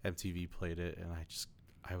 MTV played it, and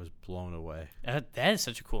I was blown away. That is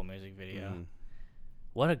such a cool music video. Mm.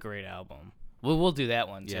 What a great album. We'll do that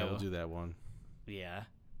one too. Yeah, we'll do that one. Yeah.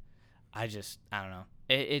 I don't know.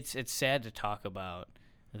 It's sad to talk about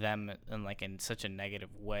them in such a negative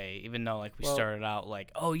way, even though like we started out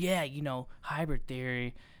like, oh yeah, Hybrid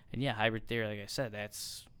Theory, and yeah, Hybrid Theory, like I said,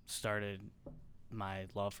 that's started my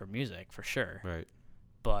love for music for sure. Right.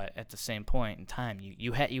 But at the same point in time,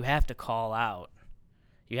 you have to call out.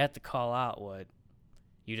 You have to call out what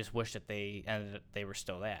you just wish that they were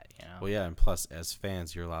still at. Well, yeah, and plus, as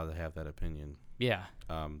fans, you're allowed to have that opinion. Yeah.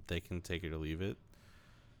 They can take it or leave it.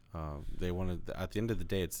 They wanted. At the end of the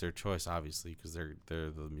day, it's their choice, obviously, because they're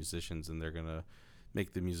the musicians and they're gonna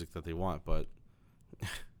make the music that they want. But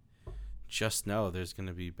just know there's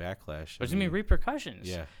gonna be backlash. There's gonna be repercussions.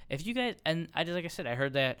 Yeah. If you guys, and like I said, I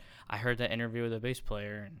heard that interview with the bass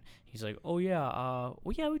player, and he's like, "Oh yeah,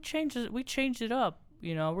 we changed it up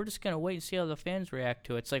we're just gonna wait and see how the fans react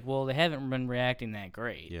to it. It's like, well, they haven't been reacting that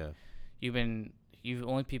great. Yeah. You've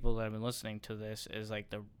only people that have been listening to this is like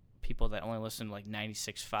the people that only listen to like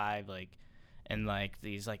 96.5, like, and like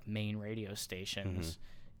these like main radio stations.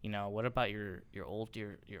 What about your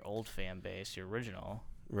old fan base, your original?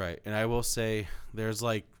 Right. And I will say there's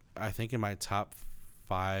like, I think in my top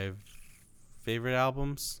 5 favorite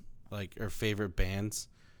albums, like, or favorite bands,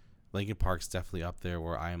 Linkin Park's definitely up there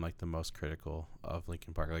where I am like the most critical of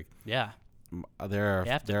Linkin Park. Like, yeah, there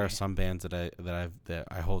are some bands that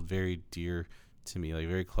I hold very dear to me, like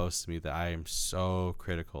very close to me, that I am so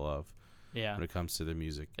critical of. Yeah. When it comes to their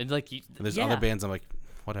music. And like and there's other bands I'm like,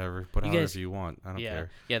 whatever, put however you want. I don't care.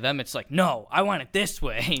 Yeah, them it's like, no, I want it this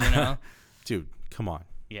way, Dude, come on.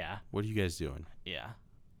 Yeah. What are you guys doing? Yeah.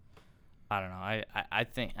 I don't know. I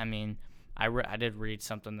think, I did read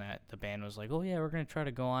something that the band was like, oh yeah, we're gonna try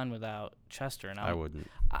to go on without Chester, and I wouldn't.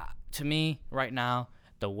 To me, right now,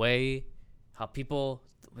 the way how people,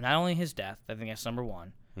 not only his death, I think that's number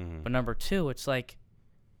 1, but number 2, it's like,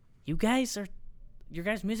 your guys'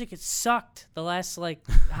 music, it sucked the last like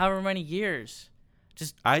however many years.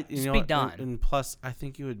 Just be done. And plus, I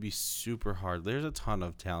think it would be super hard. There's a ton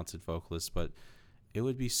of talented vocalists, but it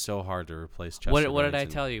would be so hard to replace Chester. What did I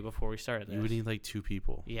tell you before we started this? You would need like 2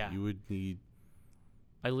 people. Yeah. You would need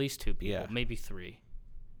at least 2 people, maybe 3.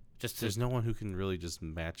 There's no one who can really just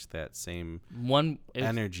match that same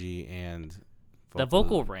energy and the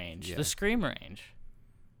vocal range, the scream range.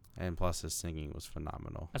 And plus, his singing was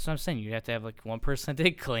phenomenal. That's what I'm saying. You'd have to have like one person that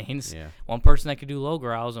did cleans, one person that could do low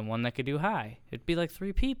growls, and one that could do high. It'd be like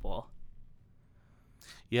 3 people.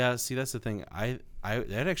 Yeah, see, that's the thing.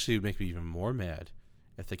 That actually would make me even more mad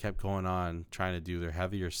if they kept going on trying to do their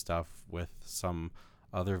heavier stuff with some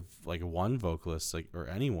other, like, one vocalist, like, or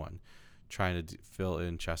anyone trying to fill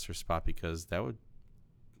in Chester's spot, because that would,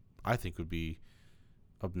 I think, would be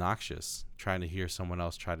obnoxious trying to hear someone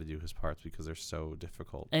else try to do his parts because they're so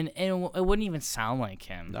difficult. And it wouldn't even sound like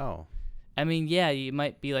him. No. I mean, yeah, you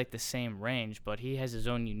might be like the same range, but he has his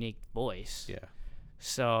own unique voice. Yeah.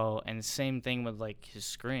 So, and same thing with like his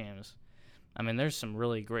screams. I mean, there's some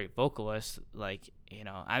really great vocalists, like,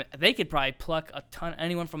 they could probably pluck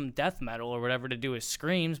anyone from death metal or whatever to do his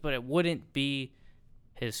screams, but it wouldn't be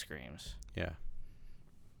his screams. Yeah.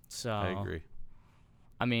 So I agree.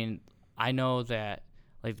 I mean, I know that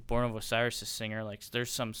like Born of Osiris' singer, like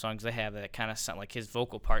there's some songs they have that kind of sound like his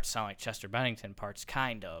vocal parts sound like Chester Bennington parts,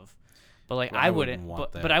 kind of. But like I wouldn't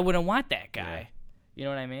want that. But I wouldn't want that guy. Yeah. You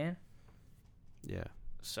know what I mean? Yeah.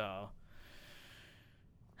 So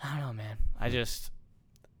I don't know, man. I just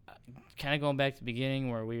kind of going back to the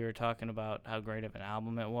beginning where we were talking about how great of an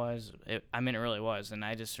album it was. It really was. And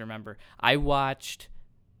I just remember I watched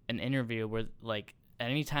an interview where like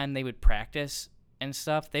anytime they would practice and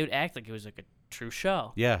stuff, they would act like it was like a true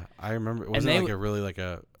show. Yeah, I remember. It wasn't like a really like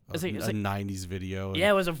a 90s video. Yeah,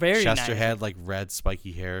 it was a very Chester 90s. had like red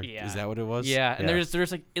spiky hair. Yeah. Is that what it was? Yeah, and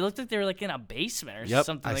there's like, it looked like they were like in a basement or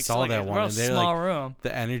something. I like, saw that one. And small room.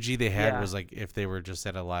 The energy they had was like if they were just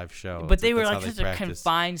at a live show. But they were like just a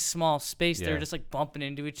confined small space. Yeah. They were just like bumping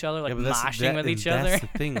into each other, like moshing with each other. That's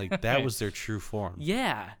the thing. Like that was their true form.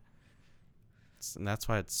 Yeah. And that's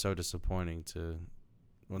why it's so disappointing to,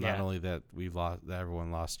 not only that that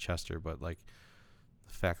everyone lost Chester, but like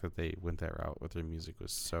the fact that they went that route with their music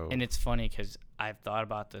was so. And it's funny because I've thought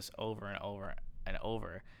about this over and over and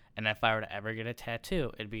over. And if I were to ever get a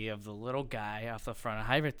tattoo, it'd be of the little guy off the front of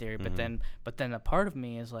Hybrid Theory. But then the part of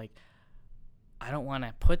me is like, I don't want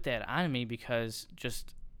to put that on me because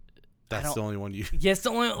just. That's the only one you. Yeah, it's the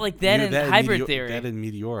only like that in Hybrid Theory. That in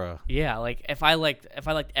Meteora. Yeah, like if I liked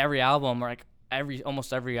every album or like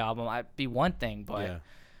almost every album, I'd be one thing, but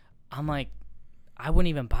I'm like, I wouldn't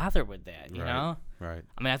even bother with that, you know? Right.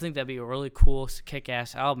 I mean, I think that'd be a really cool,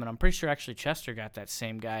 kick-ass album, and I'm pretty sure actually Chester got that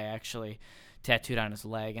same guy actually tattooed on his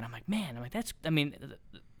leg, and I'm like,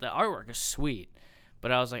 the artwork is sweet,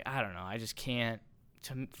 but I was like, I don't know, I just can't.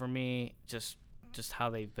 For me, just how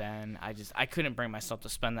they've been, I couldn't bring myself to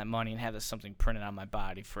spend that money and have this something printed on my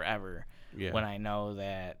body forever. Yeah. When I know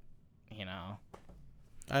that,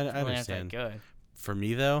 I understand. Good. For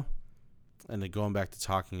me though, and then going back to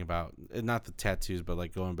talking about not the tattoos, but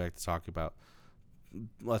like going back to talk about,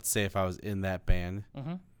 let's say if I was in that band,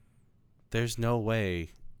 there's no way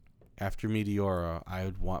after Meteora I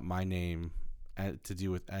would want my name to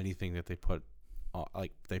do with anything that they put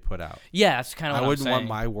out. Yeah, that's kind of what I I'm wouldn't saying. want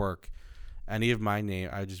my work, any of my name.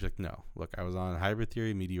 I'd just be like, no, look, I was on Hybrid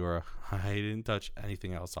Theory, Meteora. I didn't touch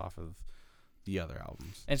anything else off of the other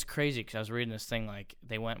albums. It's crazy because I was reading this thing like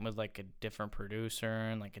they went with like a different producer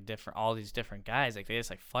and like all these different guys. Like they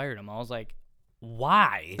just like fired him. I was like,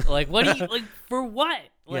 why? Like, what do you like for what?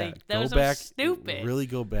 Like, that was so stupid. Really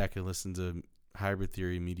go back and listen to Hybrid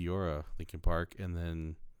Theory, Meteora, Linkin Park, and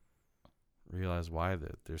then realize why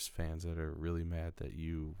that there's fans that are really mad that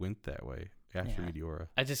you went that way after Meteora.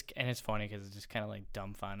 And it's funny because it just kind of like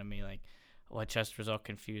dumbfounded me, like, what Chester was all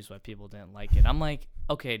confused why people didn't like it. I'm like,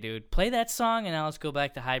 okay, dude, play that song, and now let's go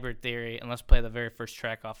back to Hybrid Theory, and let's play the very first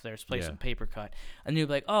track off there. Let's play some Paper Cut. And you'd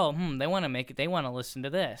be like, oh, they want to make it. They want to listen to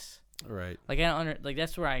this. Right. Like, I don't like,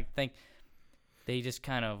 that's where I think they just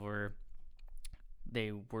kind of were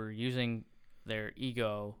using their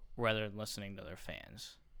ego rather than listening to their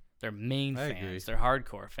fans. Their main fans. Agree. Their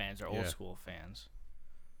hardcore fans. Their old school fans.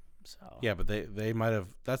 So. Yeah, but they might have.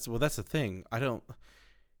 That's the thing.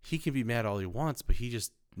 He can be mad all he wants, but he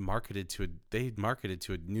just marketed to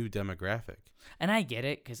a new demographic. And I get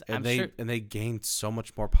it because they gained so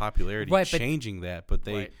much more popularity changing that. But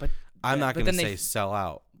I'm not going to say sell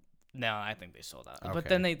out. No, I think they sold out. Okay. But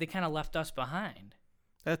then they kind of left us behind.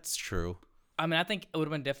 That's true. I mean, I think it would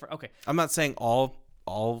have been different. Okay. I'm not saying all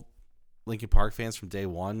Linkin Park fans from day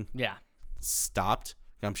one stopped.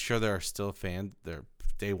 I'm sure there are still they're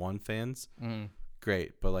day one fans. Mm.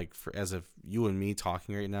 Great. But like as of you and me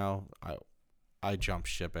talking right now, I jumped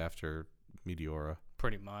ship after Meteora.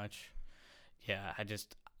 Pretty much. Yeah,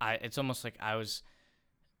 it's almost like I was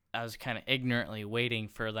kind of ignorantly waiting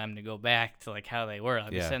for them to go back to like how they were.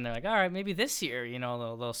 I'd be sitting there like, all right, maybe this year,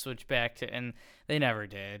 they'll switch back to, and they never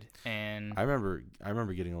did. And I remember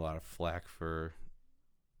getting a lot of flack for,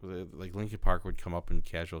 like, Linkin Park would come up in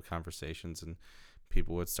casual conversations, and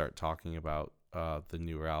people would start talking about the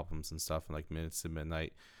newer albums and stuff, and like Minutes to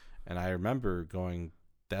Midnight, and I remember going,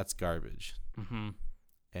 "That's garbage,"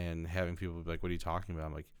 and having people be like, "What are you talking about?"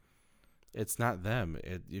 I'm like, it's not them.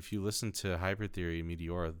 If you listen to Hybrid Theory,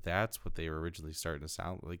 Meteora, that's what they were originally starting to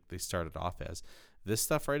sound like. They started off as. This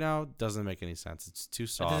stuff right now doesn't make any sense. It's too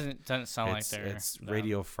soft. It doesn't sound like it's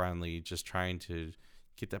radio friendly. Just trying to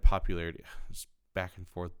get that popularity. Just back and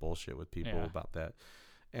forth bullshit with people about that.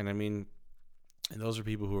 And I mean, and those are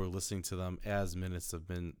people who are listening to them as Minutes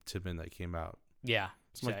to Midnight came out. Yeah.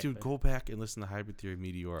 So I'm like, dude, go back and listen to Hybrid Theory,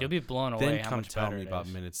 Meteora. You'll be blown away. Then how come much tell better me it about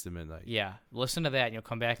is. Minutes to Midnight. Yeah, listen to that, and you'll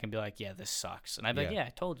come back and be like, "Yeah, this sucks." And I'd be like, "Yeah, I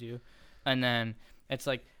told you." And then it's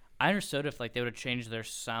like I understood if like they would have changed their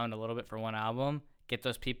sound a little bit for one album, get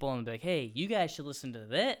those people and be like, "Hey, you guys should listen to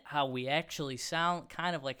that. How we actually sound,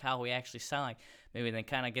 kind of like how we actually sound like." Maybe then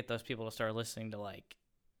kind of get those people to start listening to like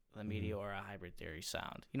the Meteora Hybrid Theory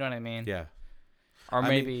sound. You know what I mean? Yeah. Or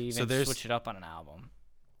maybe even switch it up on an album.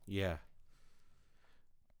 Yeah.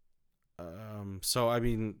 So I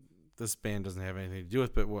mean, this band doesn't have anything to do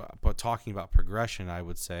with, but talking about progression, I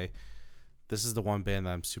would say this is the one band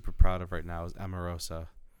that I'm super proud of right now is Emarosa.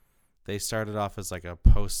 They started off as like a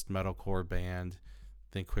post metalcore band,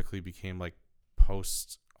 then quickly became like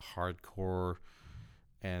post hardcore,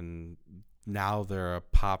 and now they're a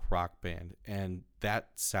pop rock band. And that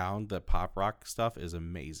sound, that pop rock stuff, is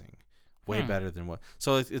amazing, way better than what.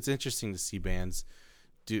 So it's interesting to see bands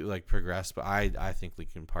do like progress, but I think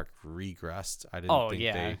Linkin Park regressed. I didn't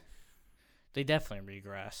think they definitely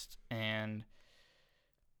regressed, and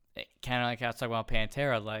kind of like I was talking about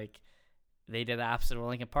Pantera, like they did the opposite of what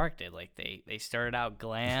Linkin Park did. Like they started out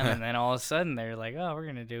glam, and then all of a sudden they're like, oh, we're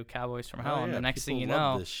gonna do Cowboys from Hell, and the next thing you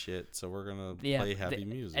know, this shit, so we're gonna play heavy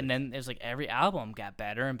music. And then it's like every album got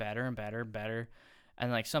better and better and better and better,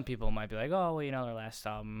 and like some people might be like, oh, well, their last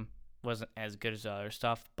album wasn't as good as the other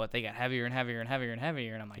stuff, but they got heavier and heavier and heavier and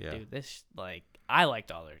heavier, and I'm like, dude, this, like, I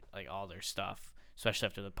liked all their stuff, especially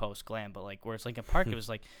after the post glam, but like whereas Linkin Park, it was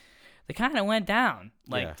like they kind of went down,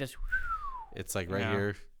 like just. It's like right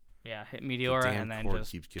here. Yeah, hit Meteora, and then cord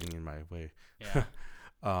just keeps getting in my way. Yeah.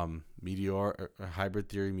 Meteora, Hybrid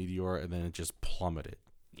Theory, Meteora, and then it just plummeted.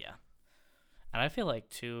 Yeah, and I feel like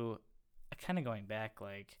too, kind of going back,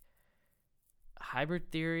 like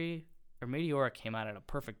Hybrid Theory or Meteora came out at a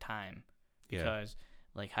perfect time because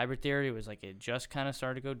like Hybrid Theory was like it just kind of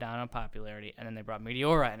started to go down on popularity, and then they brought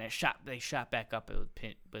Meteora, and they shot back up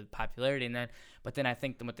with popularity, and then I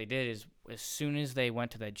think what they did is as soon as they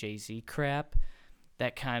went to that Jay-Z crap,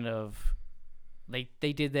 that kind of they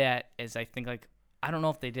did that as I think like I don't know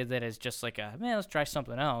if they did that as just like a let's try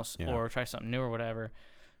something else or try something new or whatever,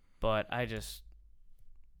 but I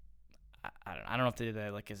I don't know if they did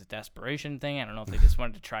that like as a desperation thing. I don't know if they just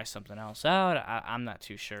wanted to try something else out. I'm not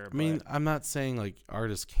too sure. I mean, I'm not saying like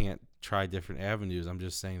artists can't try different avenues. I'm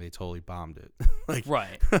just saying they totally bombed it. Like,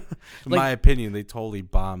 right. in Like, my opinion, they totally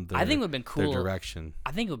bombed their, I think it would have been cool. their direction.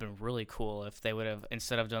 I think it would have been really cool if they would have,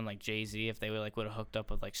 instead of done like Jay-Z, if they would have hooked up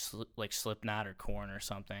with like Slipknot or Korn or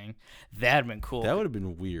something. That'd been cool. That would have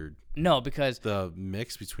been weird. No, because the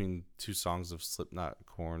mix between two songs of Slipknot,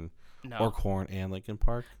 Korn, no. or Korn and Linkin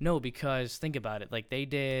Park. No, because think about it. Like they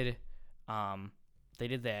did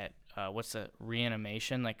that. What's the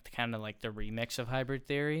Reanimation? Like kind of like the remix of Hybrid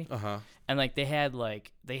Theory. And like they had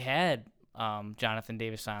Jonathan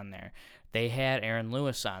Davis on there. They had Aaron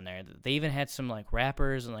Lewis on there. They even had some like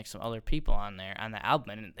rappers and like some other people on there on the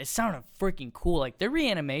album, and it sounded freaking cool. Like their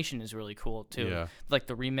Reanimation is really cool too. Yeah. Like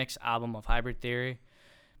the remix album of Hybrid Theory.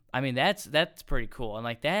 I mean that's pretty cool, and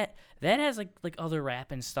like that has like other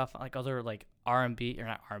rap and stuff, like other like R&B, or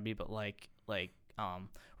not R&B, but like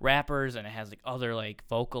rappers, and it has like other like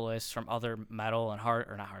vocalists from other metal and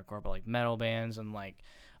not hardcore, but like metal bands and like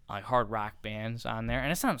hard rock bands on there,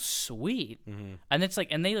 and it sounds sweet. And it's like,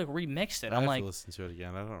 and they like remixed it. I I'm have like, to listen to it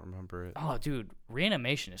again. I don't remember it. oh dude,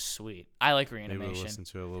 Reanimation is sweet. I like Maybe Reanimation. we'll listen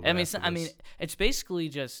to it a little bit. I mean, it's basically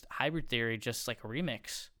just Hybrid Theory, just like a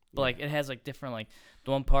remix, but like it has like different, like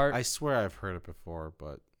the one part. I swear I've heard it before,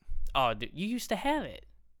 but oh, dude, you used to have it.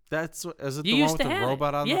 Is it You the one used with to the have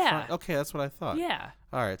robot it. on the Yeah. front? Okay, that's what I thought. Yeah.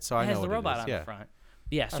 All right, so I It know has what the robot it is. on Yeah. the front.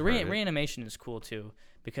 Yeah, so I've heard it. Reanimation is cool too,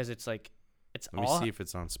 because it's like Let me see if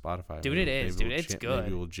it's on Spotify. Dude, it is, dude. It's good.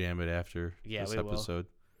 Maybe we'll jam it after this episode.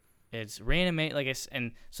 It's Reanimate,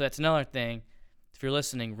 and so that's another thing. If you're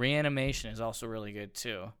listening, Reanimation is also really good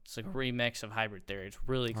too. It's like a remix of Hybrid Theory. It's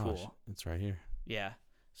really cool. It's right here. Yeah.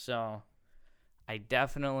 So I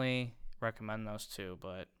definitely recommend those two,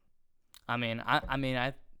 but I'm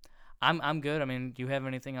good. I mean, do you have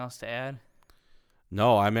anything else to add?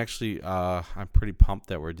 No, I'm actually I'm pretty pumped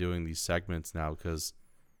that we're doing these segments now, because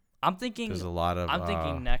I'm thinking there's a lot of I'm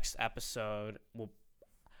thinking next episode will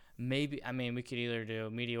maybe, we could either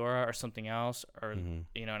do Meteora or something else, or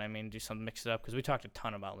you know what I mean, do something, mix it up, because we talked a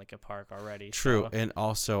ton about Linkin Park already. True, so. and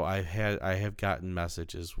also I have gotten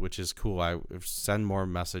messages, which is cool. I send more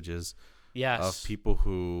messages. Yes. Of people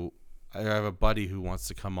who, I have a buddy who wants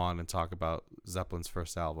to come on and talk about Zeppelin's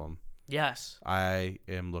first album. Yes. I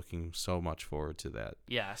am looking so much forward to that.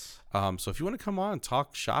 Yes. So if you want to come on and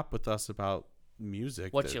talk shop with us about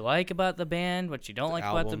music, what you like about the band, what you don't like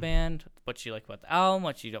about the band, what you like about the album,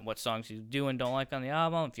 what songs you do and don't like on the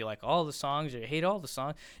album. If you like all the songs or you hate all the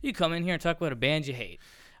songs, you come in here and talk about a band you hate.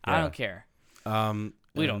 Yeah. I don't care.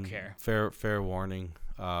 We don't care. Fair warning.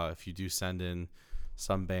 If you do send in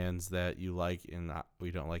some bands that you like and we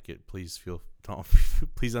don't like it, please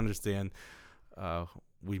please understand.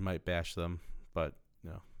 We might bash them, but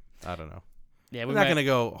I don't know. Yeah, we're not gonna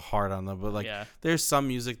go hard on them, but there's some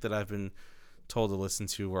music that I've been told to listen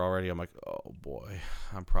to where already I'm like, oh boy,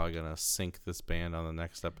 I'm probably gonna sink this band on the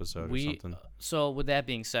next episode or something. So with that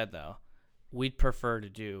being said, though, we'd prefer to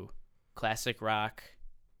do classic rock,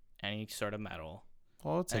 any sort of metal.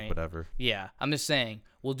 Well, I'll take whatever. Yeah, I'm just saying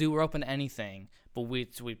we're open to anything, but we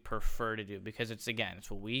prefer to do, because it's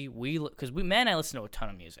what we because man, I listen to a ton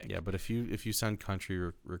of music. Yeah, but if you send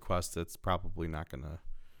country requests, it's probably not gonna.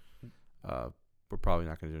 We're probably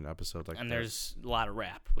not gonna do an episode like that. And there's a lot of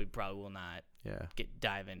rap we probably will not. Yeah.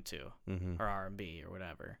 Dive into, or R&B or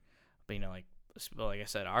whatever. But like I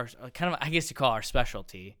said, our kind of, I guess you call our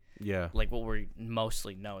specialty. Yeah. Like what we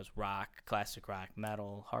mostly know is rock, classic rock,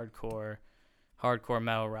 metal, hardcore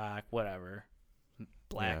metal, rock, whatever.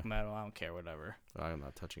 Black metal, I don't care, whatever. I'm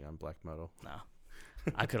not touching on black metal. No.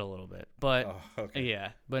 I could a little bit. But okay. Yeah.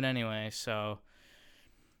 But anyway, so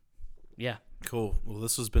yeah. Cool. Well,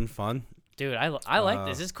 this has been fun. Dude, I like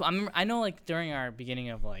this. It's cool. I know like during our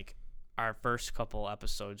beginning of like our first couple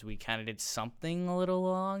episodes, we kind of did something a little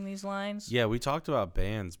along these lines. Yeah, we talked about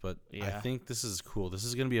bands, but yeah. I think this is cool. This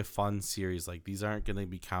is going to be a fun series. Like, these aren't going to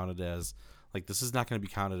be counted as, like, this is not going to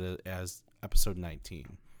be counted as episode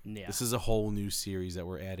 19. Yeah. This is a whole new series that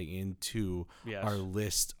we're adding into our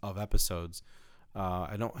list of episodes.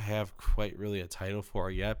 I don't have quite really a title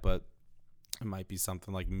for it yet, but it might be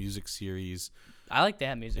something like music series. I like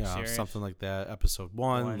that music series. Something like that. Episode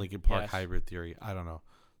 1, Linkin Park Hybrid Theory. I don't know.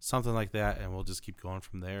 Something like that, and we'll just keep going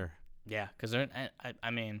from there. Yeah, because I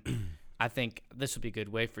mean, I think this would be a good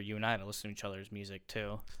way for you and I to listen to each other's music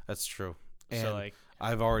too. That's true. And so like,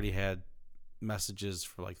 I've already had messages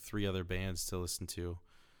for like 3 other bands to listen to.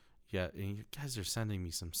 Yeah, and you guys are sending me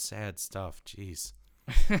some sad stuff. Jeez.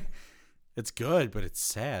 It's good, but it's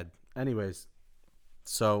sad. Anyways,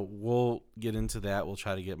 So we'll get into that. We'll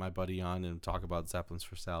try to get my buddy on and talk about Zeppelin's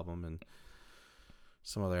first album and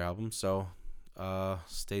some other albums. So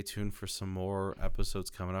stay tuned for some more episodes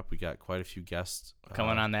coming up. We got quite a few guests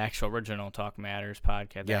coming on the actual original Talk Matters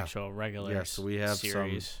podcast, the actual regular Yeah, so we have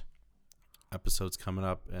series. some episodes coming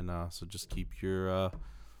up, and so just keep your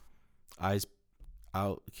eyes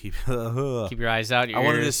out. Keep your eyes out. Your I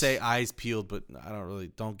wanted to ears. say eyes peeled, but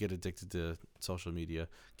don't get addicted to social media.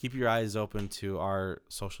 Keep your eyes open to our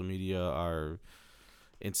social media, our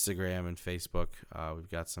Instagram and Facebook. We've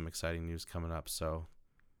got some exciting news coming up, so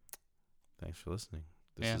thanks for listening.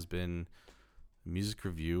 This has been Music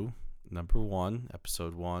Review number 1,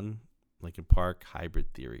 episode 1, Linkin Park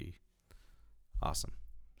Hybrid Theory. Awesome.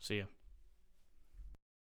 See ya.